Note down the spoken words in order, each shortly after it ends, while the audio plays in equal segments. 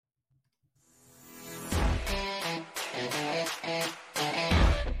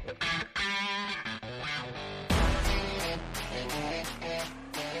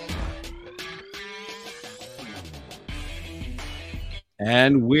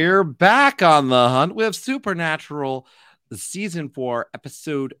And we're back on the hunt with Supernatural, season 4,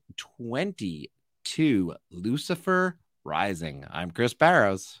 episode 22, Lucifer Rising. I'm Chris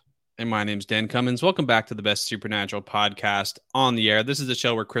Barrows. And my name's Dan Cummins. Welcome back to the best Supernatural podcast on the air. This is the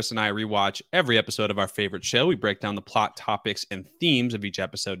show where Chris and I rewatch every episode of our favorite show. We break down the plot, topics, and themes of each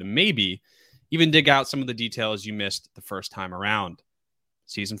episode, and maybe even dig out some of the details you missed the first time around.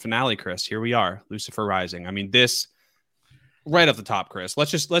 Season finale, Chris. Here we are, Lucifer Rising. I mean, this right off the top, Chris.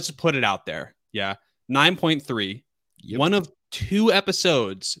 Let's just put it out there. Yeah, 9.3. Yep. One of 2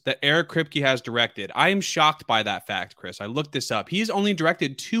 episodes that Eric Kripke has directed. I am shocked by that fact, Chris. I looked this up. He's only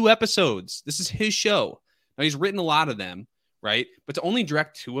directed 2 episodes. This is his show. Now, he's written a lot of them, right? But to only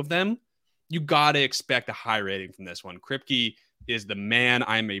direct 2 of them, you got to expect a high rating from this one. Kripke is the man.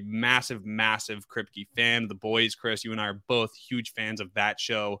 I'm a massive, massive Kripke fan. The boys, Chris, you and I are both huge fans of that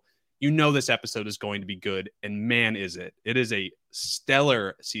show. You know this episode is going to be good, and man, is it. It is a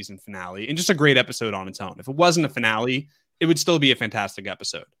stellar season finale and just a great episode on its own. If it wasn't a finale, it would still be a fantastic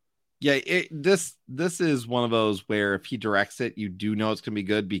episode. Yeah, this is one of those where if he directs it, you do know it's going to be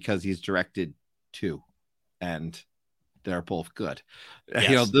good because he's directed 2, and they're both good. Yes.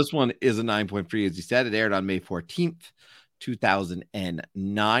 You know, this one is a 9.3. As you said, it aired on May 14th,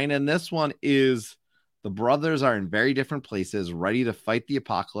 2009, and this one is... The brothers are in very different places, ready to fight the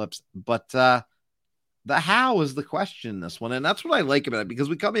apocalypse. But the how is the question in this one. And that's what I like about it, because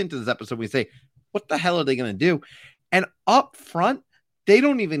we come into this episode, we say, what the hell are they going to do? And up front, they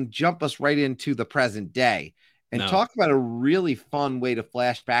don't even jump us right into the present day and talk about a really fun way to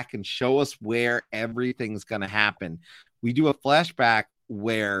flash back and show us where everything's going to happen. We do a flashback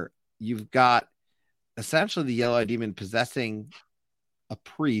where you've got essentially the Yellow-Eyed Demon possessing a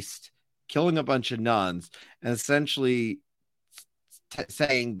priest, killing a bunch of nuns, and essentially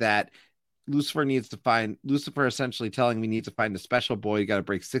saying that Lucifer essentially telling me needs to find a special boy. You got to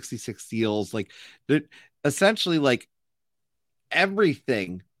break 66 seals. Like, essentially, like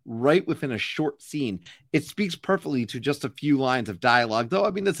everything right within a short scene. It speaks perfectly to just a few lines of dialogue, though.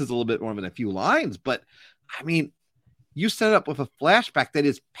 I mean, this is a little bit more than a few lines, but I mean, you set it up with a flashback that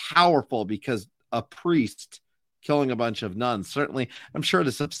is powerful because a priest killing a bunch of nuns. Certainly, I'm sure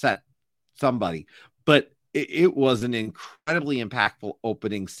this upset somebody, but it was an incredibly impactful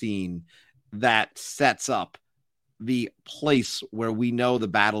opening scene that sets up the place where we know the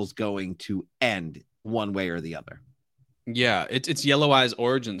battle's going to end one way or the other. Yeah, it's Yellow Eye's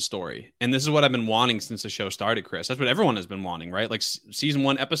origin story, and this is what I've been wanting since the show started, Chris. That's what everyone has been wanting, right? Like season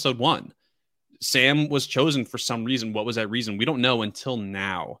 1, episode 1, Sam was chosen for some reason. What was that reason? We don't know until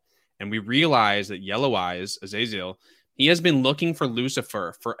now, and we realize that Yellow Eyes, Azazel, he has been looking for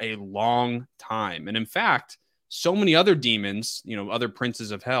Lucifer for a long time. And in fact, so many other demons, other princes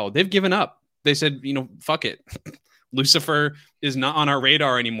of hell, they've given up. They said, fuck it. Lucifer is not on our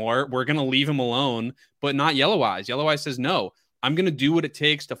radar anymore. We're going to leave him alone, but not Yellow Eyes. Yellow Eyes says, no, I'm going to do what it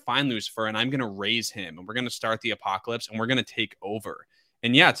takes to find Lucifer, and I'm going to raise him, and we're going to start the apocalypse, and we're going to take over.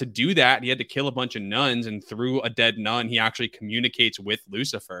 And yeah, to do that, he had to kill a bunch of nuns, and through a dead nun, he actually communicates with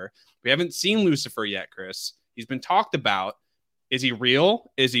Lucifer. We haven't seen Lucifer yet, Chris. He's been talked about. Is he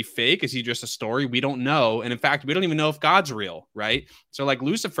real? Is he fake? Is he just a story? We don't know. And in fact, we don't even know if God's real, right? So like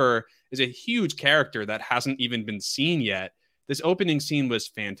Lucifer is a huge character that hasn't even been seen yet. This opening scene was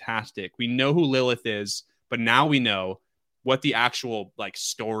fantastic. We know who Lilith is, but now we know what the actual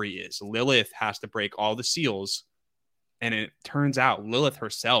story is. Lilith has to break all the seals. And it turns out Lilith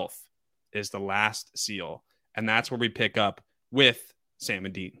herself is the last seal. And that's where we pick up with Sam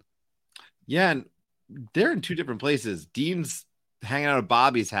and Dean. Yeah, and they're in 2 different places. Dean's hanging out at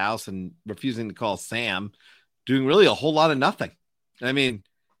Bobby's house and refusing to call Sam, doing really a whole lot of nothing. I mean,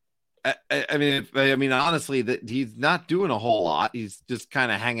 honestly, that he's not doing a whole lot. He's just kind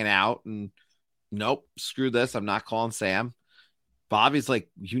of hanging out and nope, screw this. I'm not calling Sam. Bobby's like,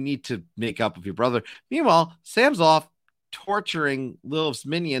 you need to make up with your brother. Meanwhile, Sam's off torturing Lilith's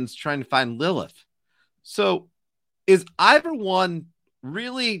minions, trying to find Lilith. So is either one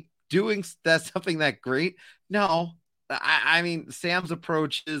really doing that something that great? No. I mean, Sam's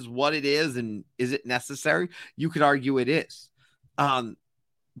approach is what it is, and is it necessary? You could argue it is. But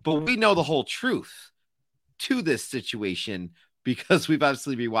we know the whole truth to this situation because we've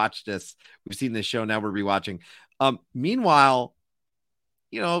obviously rewatched this. We've seen this show, now we're rewatching. Meanwhile,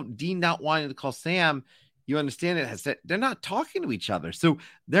 Dean not wanting to call Sam, you understand it has they're not talking to each other. So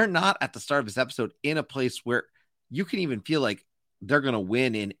they're not at the start of this episode in a place where you can even feel like they're going to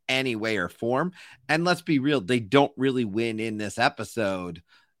win in any way or form. And let's be real, they don't really win in this episode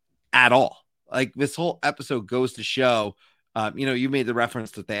at all. Like, this whole episode goes to show, you made the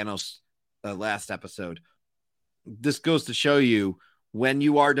reference to Thanos last episode. This goes to show you when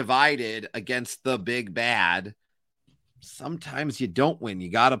you are divided against the big bad, sometimes you don't win. You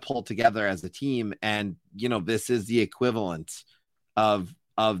got to pull together as a team. And, this is the equivalent of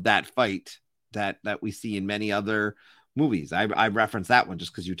that fight that we see in many other movies. I referenced that one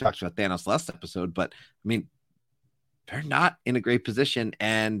just because you talked about Thanos last episode, but I mean, they're not in a great position,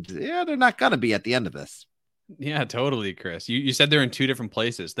 and they're not going to be at the end of this. Yeah, totally, Chris. You said they're in two different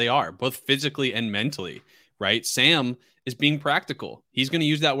places. They are, both physically and mentally, right? Sam is being practical. He's going to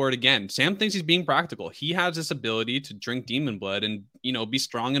use that word again. Sam thinks he's being practical. He has this ability to drink demon blood and, be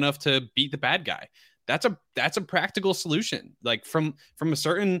strong enough to beat the bad guy. That's a practical solution. Like from a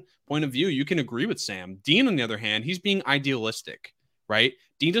certain point of view, you can agree with Sam. Dean, on the other hand, he's being idealistic, right?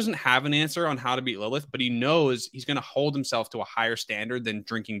 Dean doesn't have an answer on how to beat Lilith, but he knows he's going to hold himself to a higher standard than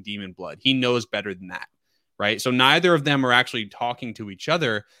drinking demon blood. He knows better than that. Right. So neither of them are actually talking to each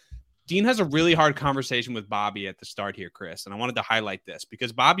other. Dean has a really hard conversation with Bobby at the start here, Chris. And I wanted to highlight this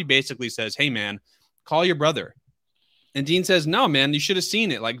because Bobby basically says, hey, man, call your brother. And Dean says, no, man, you should have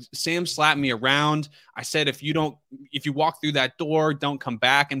seen it. Like, Sam slapped me around. I said, if you walk through that door, don't come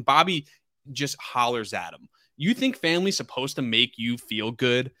back. And Bobby just hollers at him. You think family's supposed to make you feel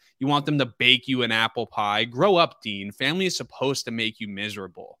good? You want them to bake you an apple pie? Grow up, Dean. Family is supposed to make you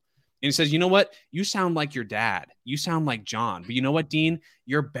miserable. And he says, you know what? You sound like your dad. You sound like John. But you know what, Dean?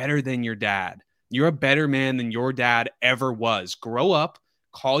 You're better than your dad. You're a better man than your dad ever was. Grow up,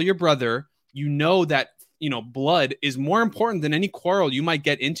 call your brother. You know that, blood is more important than any quarrel you might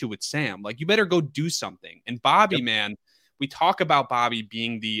get into with Sam. Like, you better go do something. And Bobby, man, we talk about Bobby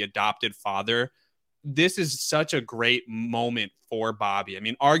being the adopted father. This is such a great moment for Bobby. I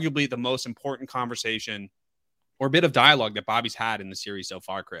mean, arguably the most important conversation or bit of dialogue that Bobby's had in the series so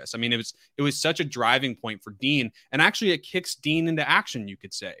far, Chris. I mean, it was such a driving point for Dean, and actually it kicks Dean into action, you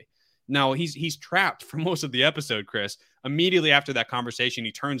could say. Now, he's trapped for most of the episode, Chris. Immediately after that conversation,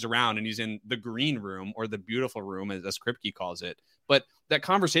 he turns around and he's in the green room, or the beautiful room, as Kripke calls it. But that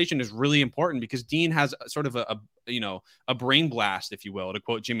conversation is really important because Dean has sort of a brain blast, if you will, to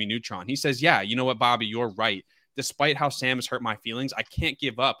quote Jimmy Neutron. He says, yeah, you know what, Bobby, you're right. Despite how Sam has hurt my feelings, I can't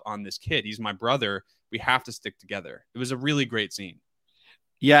give up on this kid. He's my brother. We have to stick together. It was a really great scene.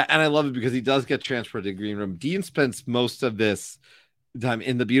 Yeah, and I love it because he does get transferred to the green room. Dean spends most of this time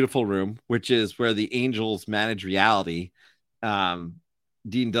in the beautiful room, which is where the angels manage reality.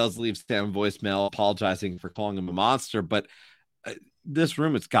 Dean does leave Sam voicemail apologizing for calling him a monster, but this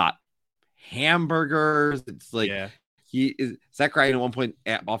room, it's got hamburgers. It's like Zachariah at one point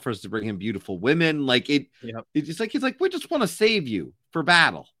offers to bring him beautiful women. Like it's just like, he's like, we just want to save you for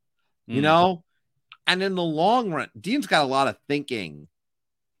battle, you know? And in the long run, Dean's got a lot of thinking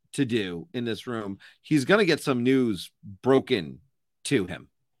to do in this room. He's going to get some news broken to him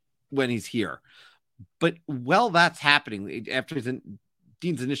when he's here. But while that's happening, after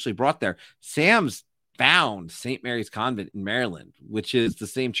Dean's initially brought there, Sam's found St. Mary's Convent in Maryland, which is the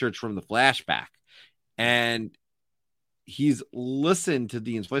same church from the flashback. And he's listened to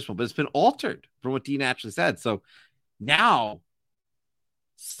Dean's voicemail, but it's been altered from what Dean actually said. So now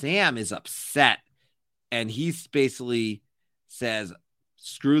Sam is upset. And he basically says,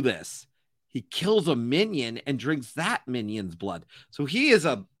 screw this. He kills a minion and drinks that minion's blood. So he's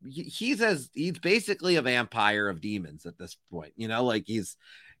basically a vampire of demons at this point. Like he's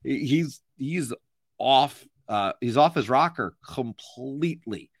off his rocker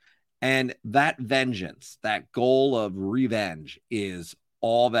completely. And that vengeance, that goal of revenge, is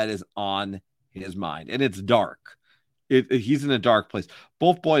all that is on his mind. And it's dark. He's in a dark place.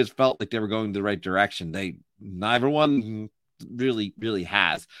 Both boys felt like they were going the right direction. Neither one really, really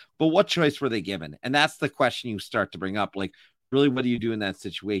has. But what choice were they given? And that's the question you start to bring up. Like, really, what do you do in that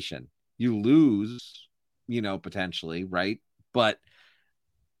situation? You lose, potentially, right? But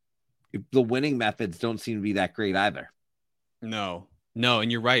the winning methods don't seem to be that great either. No,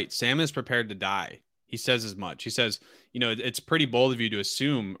 and you're right. Sam is prepared to die. He says as much. He says, it's pretty bold of you to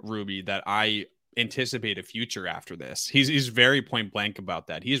assume, Ruby, that I anticipate a future after this. He's very point blank about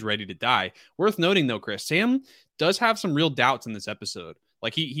that. He's ready to die. Worth noting, though, Chris, Sam does have some real doubts in this episode.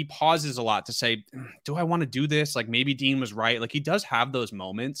 Like he pauses a lot to say, do I want to do this? Like, maybe Dean was right. Like, he does have those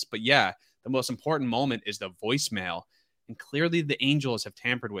moments, but yeah, the most important moment is the voicemail. And clearly the angels have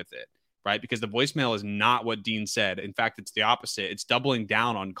tampered with it, right? Because the voicemail is not what Dean said. In fact, it's the opposite. It's doubling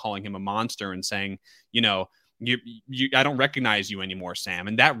down on calling him a monster and saying, I don't recognize you anymore, Sam.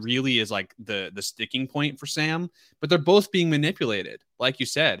 And that really is like the sticking point for Sam. But they're both being manipulated. Like you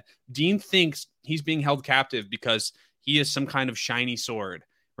said, Dean thinks he's being held captive because he is some kind of shiny sword,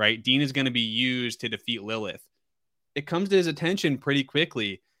 right? Dean is going to be used to defeat Lilith. It comes to his attention pretty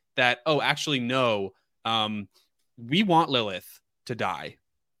quickly that, actually, no, we want Lilith. to die.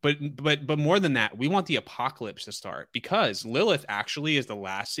 But more than that, we want the apocalypse to start, because Lilith actually is the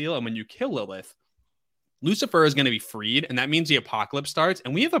last seal. And when you kill Lilith, Lucifer is going to be freed, and that means the apocalypse starts.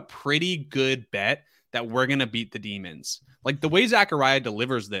 And we have a pretty good bet that we're going to beat the demons. Like the way Zachariah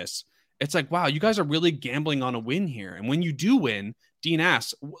delivers this, it's like, wow, you guys are really gambling on a win here. And when you do win, Dean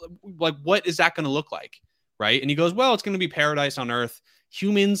asks, like, what is that going to look like? Right. And he goes, well, it's going to be paradise on earth.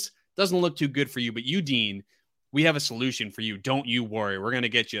 Humans doesn't look too good for you, but you, Dean, we have a solution for you. Don't you worry. We're going to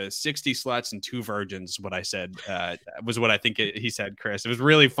get you 60 sluts and 2 virgins. What I said was what I think he said, Chris. It was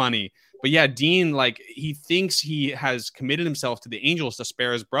really funny. But yeah, Dean, like, he thinks he has committed himself to the angels to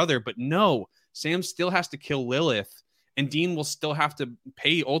spare his brother. But no, Sam still has to kill Lilith. And Dean will still have to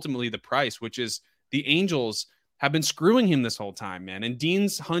pay ultimately the price, which is the angels have been screwing him this whole time, man. And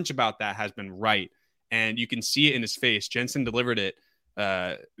Dean's hunch about that has been right. And you can see it in his face. Jensen delivered it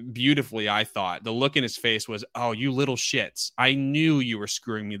beautifully, I thought. The look in his face was, oh, you little shits. I knew you were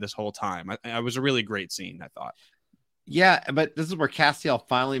screwing me this whole time. I was a really great scene, I thought. Yeah, but this is where Castiel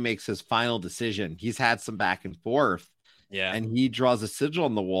finally makes his final decision. He's had some back and forth. Yeah. And he draws a sigil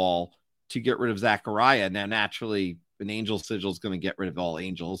on the wall to get rid of Zachariah. Now, naturally, an angel sigil is going to get rid of all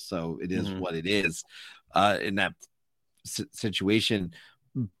angels. So it is what it is in that situation.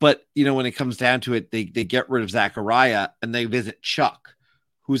 But, you know, when it comes down to it, they get rid of Zachariah and they visit Chuck,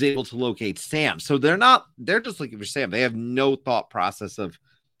 who's able to locate Sam. So they're just looking for Sam. They have no thought process of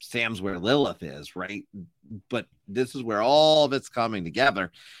Sam's where Lilith is, right? But this is where all of it's coming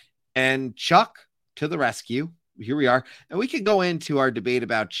together. And Chuck to the rescue. Here we are. And we can go into our debate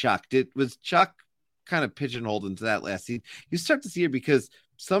about Chuck. Was Chuck kind of pigeonholed into that last season? You start to see it because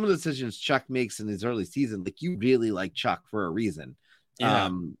some of the decisions Chuck makes in his early season, like, you really like Chuck for a reason. Yeah.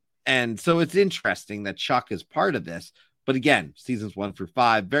 And so it's interesting that Chuck is part of this. But again, seasons 1 through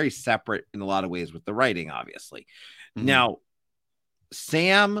 5, very separate in a lot of ways with the writing, obviously. Now,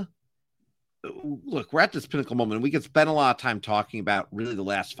 Sam, look, we're at this pinnacle moment, and we could spend a lot of time talking about really the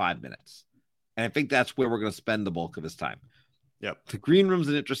last 5 minutes. And I think that's where we're going to spend the bulk of this time. Yep. The green room's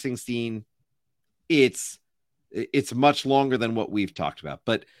an interesting scene. It's much longer than what we've talked about.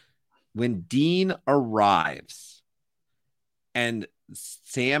 But when Dean arrives and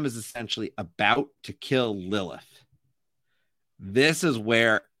Sam is essentially about to kill Lilith, this is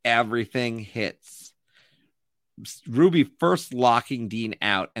where everything hits. Ruby first locking Dean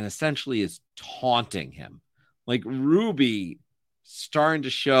out and essentially is taunting him. Like, Ruby starting to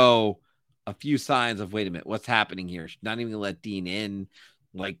show a few signs of, wait a minute, what's happening here? She's not even gonna let Dean in.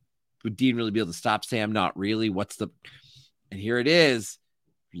 Like, would Dean really be able to stop Sam? Not really. And here it is,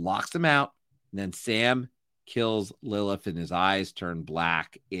 locks him out, and then Sam kills Lilith and his eyes turn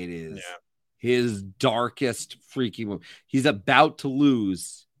black. It is his darkest freaking moment. He's about to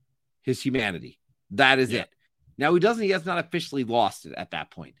lose his humanity. That is it. Now he has not officially lost it at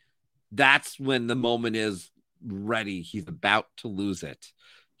that point. That's when the moment is ready. He's about to lose it.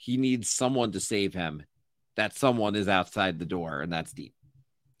 He needs someone to save him. That someone is outside the door, and that's Dean.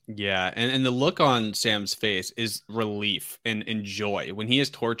 Yeah, and the look on Sam's face is relief and joy when he is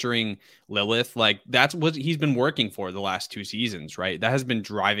torturing Lilith. Like, that's what he's been working for the last 2 seasons, right? That has been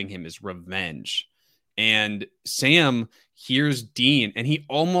driving him, is revenge. And Sam hears Dean, and he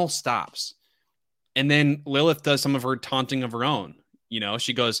almost stops. And then Lilith does some of her taunting of her own. You know,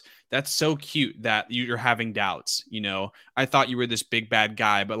 she goes, that's so cute that you're having doubts. You know, I thought you were this big bad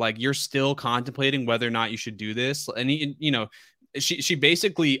guy, but like, you're still contemplating whether or not you should do this. And you know, she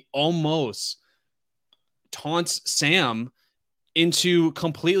basically almost taunts Sam into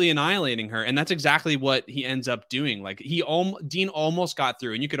completely annihilating her. And that's exactly what he ends up doing. Like, Dean almost got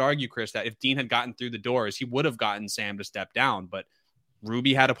through. And you could argue, Chris, that if Dean had gotten through the doors, he would have gotten Sam to step down. But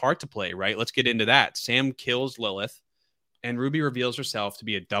Ruby had a part to play, right? Let's get into that. Sam kills Lilith, and Ruby reveals herself to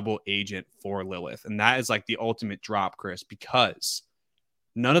be a double agent for Lilith. And that is like the ultimate drop, Chris, because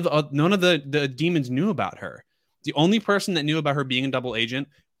none of the demons knew about her. The only person that knew about her being a double agent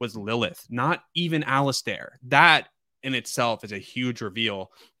was Lilith, not even Alistair. That in itself is a huge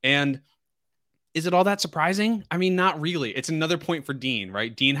reveal. And is it all that surprising? I mean, not really. It's another point for Dean,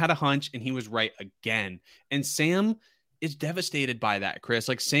 right? Dean had a hunch and he was right again. And Sam is devastated by that, Chris.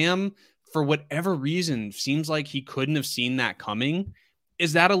 Like, Sam, for whatever reason, seems like he couldn't have seen that coming.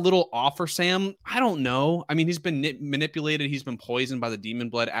 Is that a little off for Sam? I don't know. I mean, he's been manipulated. He's been poisoned by the demon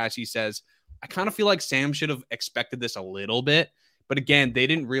blood, as he says. I kind of feel like Sam should have expected this a little bit. But again, they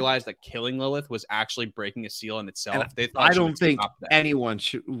didn't realize that killing Lilith was actually breaking a seal in itself. I don't think anyone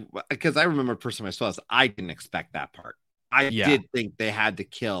should, because I remember the first time I saw this, I didn't expect that part. I did think they had to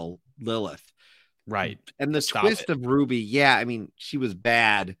kill Lilith. Right. And the twist of Ruby, I mean, she was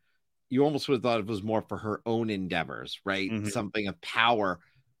bad you almost would have thought it was more for her own endeavors, right? Mhm. Something of power.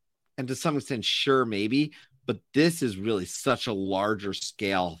 And to some extent, sure, maybe, but this is really such a larger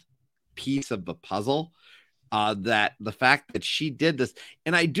scale piece of the puzzle, that the fact that she did this,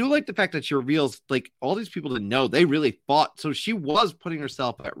 and I do like the fact that she reveals like all these people didn't know they really fought, so she was putting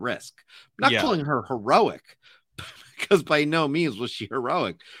herself at risk. I'm not Yeah. calling her heroic because by no means was she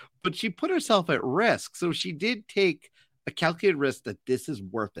heroic, but she put herself at risk, so she did take a calculated risk that this is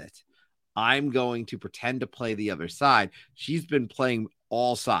worth it. I'm going to pretend to play the other side. She's been playing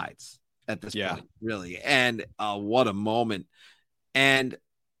all sides at this Yeah. point, really, and what a moment. And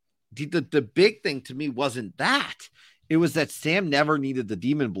the big thing to me wasn't that. It was that Sam never needed the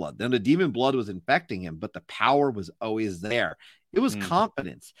demon blood. Then the demon blood was infecting him, but the power was always there. It was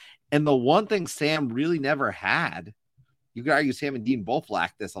confidence. And the one thing Sam really never had, you could argue Sam and Dean both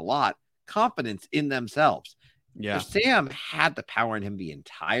lacked this a lot, confidence in themselves. Yeah. If Sam had the power in him the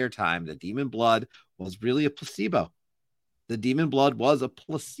entire time, the demon blood was really a placebo. The demon blood was a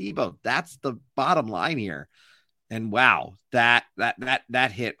placebo. That's the bottom line here. And wow, that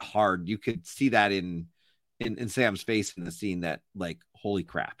hit hard. You could see that in Sam's face in the scene, that like, holy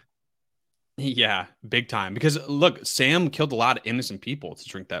crap. Yeah, big time. Because look, Sam killed a lot of innocent people to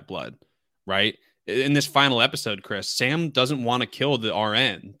drink that blood, right? In this final episode, Chris, Sam doesn't want to kill the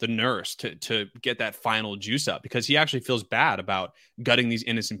RN, the nurse, to get that final juice up, because he actually feels bad about gutting these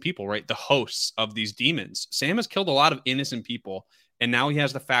innocent people, right? The hosts of these demons. Sam has killed a lot of innocent people, and now he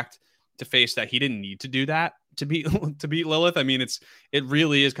has the fact to face that he didn't need to do that to beat Lilith. I mean, it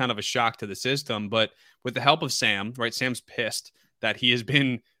really is kind of a shock to the system, but with the help of Sam, right? Sam's pissed that he has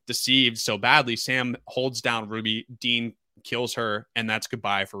been deceived so badly. Sam holds down Ruby, Dean kills her, and that's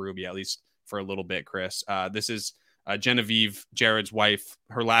goodbye for Ruby, at least for a little bit, Chris. This is Genevieve, Jared's wife,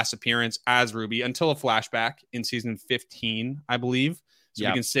 her last appearance as Ruby until a flashback in season 15, I believe. So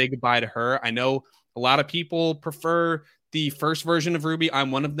we can say goodbye to her. I know a lot of people prefer the first version of Ruby.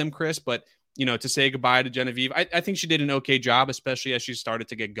 I'm one of them, Chris, but to say goodbye to Genevieve, I think she did an okay job, especially as she started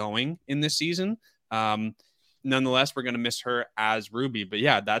to get going in this season. Nonetheless, we're going to miss her as Ruby. But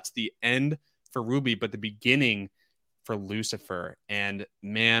yeah, that's the end for Ruby, but the beginning for Lucifer. And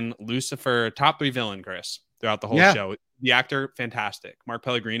man, Lucifer, top 3 villain, Chris, throughout the whole show. The actor, fantastic. Mark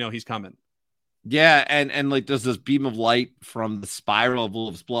Pellegrino, he's coming. Yeah, and like there's this beam of light from the spiral of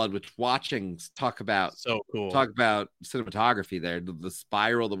Wolf's blood, which watching talk about cinematography there. The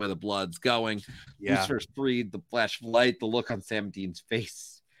spiral, the way the blood's going. Yeah. Lucifer's freed, the flash of light, the look on Sam Dean's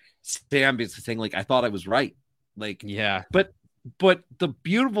face. Sam basically saying, like, I thought I was right. Like, yeah. But the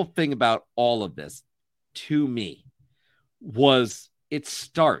beautiful thing about all of this, to me, was it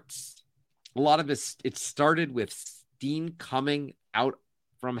starts. A lot of it started with Dean coming out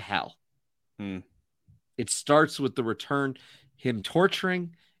from hell. It starts with the return, him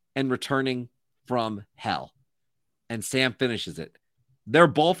torturing and returning from hell. And Sam finishes it. They're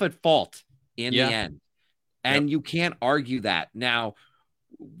both at fault in the end. And you can't argue that. Now,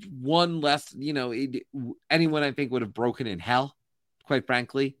 one less, anyone I think would have broken in hell, quite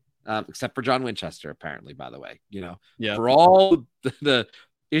frankly, except for John Winchester, apparently, by the way, for all the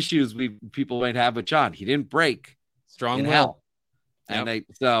issues people might have with John, he didn't break strong in will. hell. And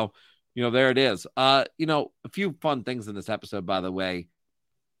there it is. A few fun things in this episode, by the way.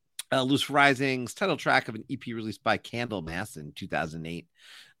 Lucifer Rising's title track of an EP released by Candlemass in 2008.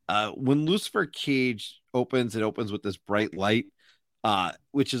 When Lucifer Cage opens, it opens with this bright light,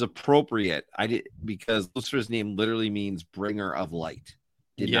 which is appropriate. Because Lucifer's name literally means bringer of light.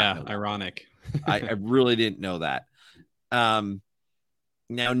 Ironic. I really didn't know that.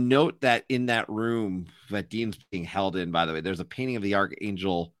 Now note that in that room that Dean's being held in, by the way, there's a painting of the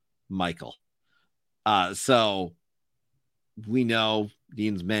Archangel Michael. So we know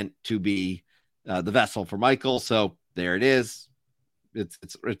Dean's meant to be the vessel for Michael. So there it is. It's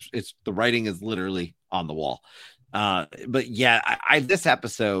the writing is literally on the wall. But yeah, this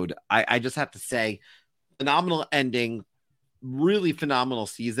episode, I just have to say, phenomenal ending, really phenomenal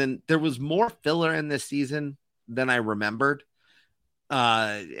season. There was more filler in this season than I remembered.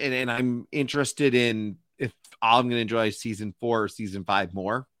 And I'm interested in if I'm going to enjoy season 4 or season 5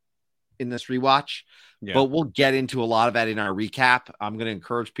 more in this rewatch. But we'll get into a lot of that in our recap. I'm going to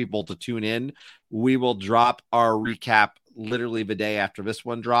encourage people to tune in. We will drop our recap literally the day after this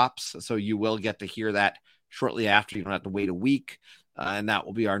one drops. So you will get to hear that shortly after. You don't have to wait a week. And that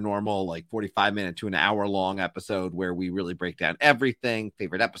will be our normal, like 45-minute to an hour long episode where we really break down everything,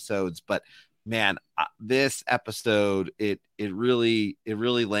 favorite episodes. But man, this episode, it really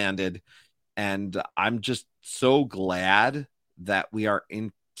landed. And I'm just so glad that we are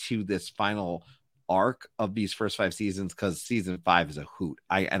into this final arc of these first 5 seasons, because season 5 is a hoot.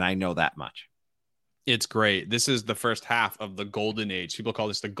 I know that much. It's great. This is the first half of the golden age. People call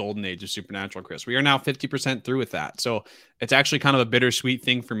this the golden age of Supernatural, Chris. We are now 50% through with that. So it's actually kind of a bittersweet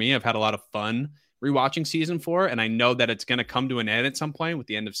thing for me. I've had a lot of fun rewatching season 4, and I know that it's going to come to an end at some point with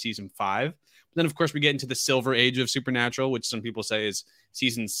the end of season 5. But then, of course, we get into the silver age of Supernatural, which some people say is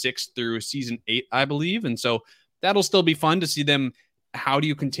season 6 through season 8, I believe. And so that'll still be fun to see them. How do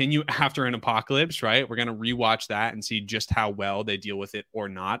you continue after an apocalypse, right? We're going to rewatch that and see just how well they deal with it or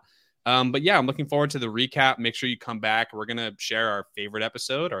not. But yeah, I'm looking forward to the recap. Make sure you come back. We're going to share our favorite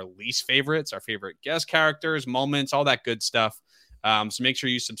episode, our least favorites, our favorite guest characters, moments, all that good stuff. So make sure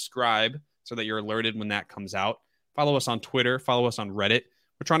you subscribe so that you're alerted when that comes out. Follow us on Twitter. Follow us on Reddit.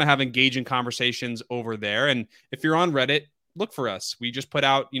 We're trying to have engaging conversations over there. And if you're on Reddit, look for us. We just put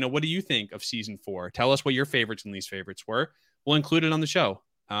out, what do you think of season 4? Tell us what your favorites and least favorites were. We'll include it on the show.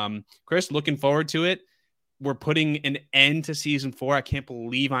 Chris, looking forward to it. We're putting an end to season 4. I can't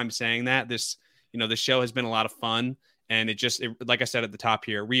believe I'm saying that. This show has been a lot of fun. And it like I said at the top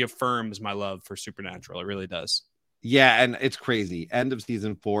here, reaffirms my love for Supernatural. It really does. Yeah, and it's crazy. End of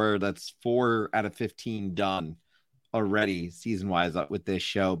season 4. That's 4 out of 15 done already season-wise with this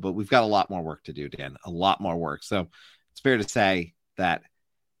show. But we've got a lot more work to do, Dan. A lot more work. So it's fair to say that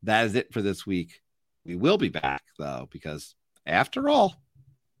is it for this week. We will be back, though, because after all,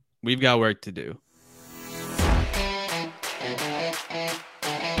 we've got work to do.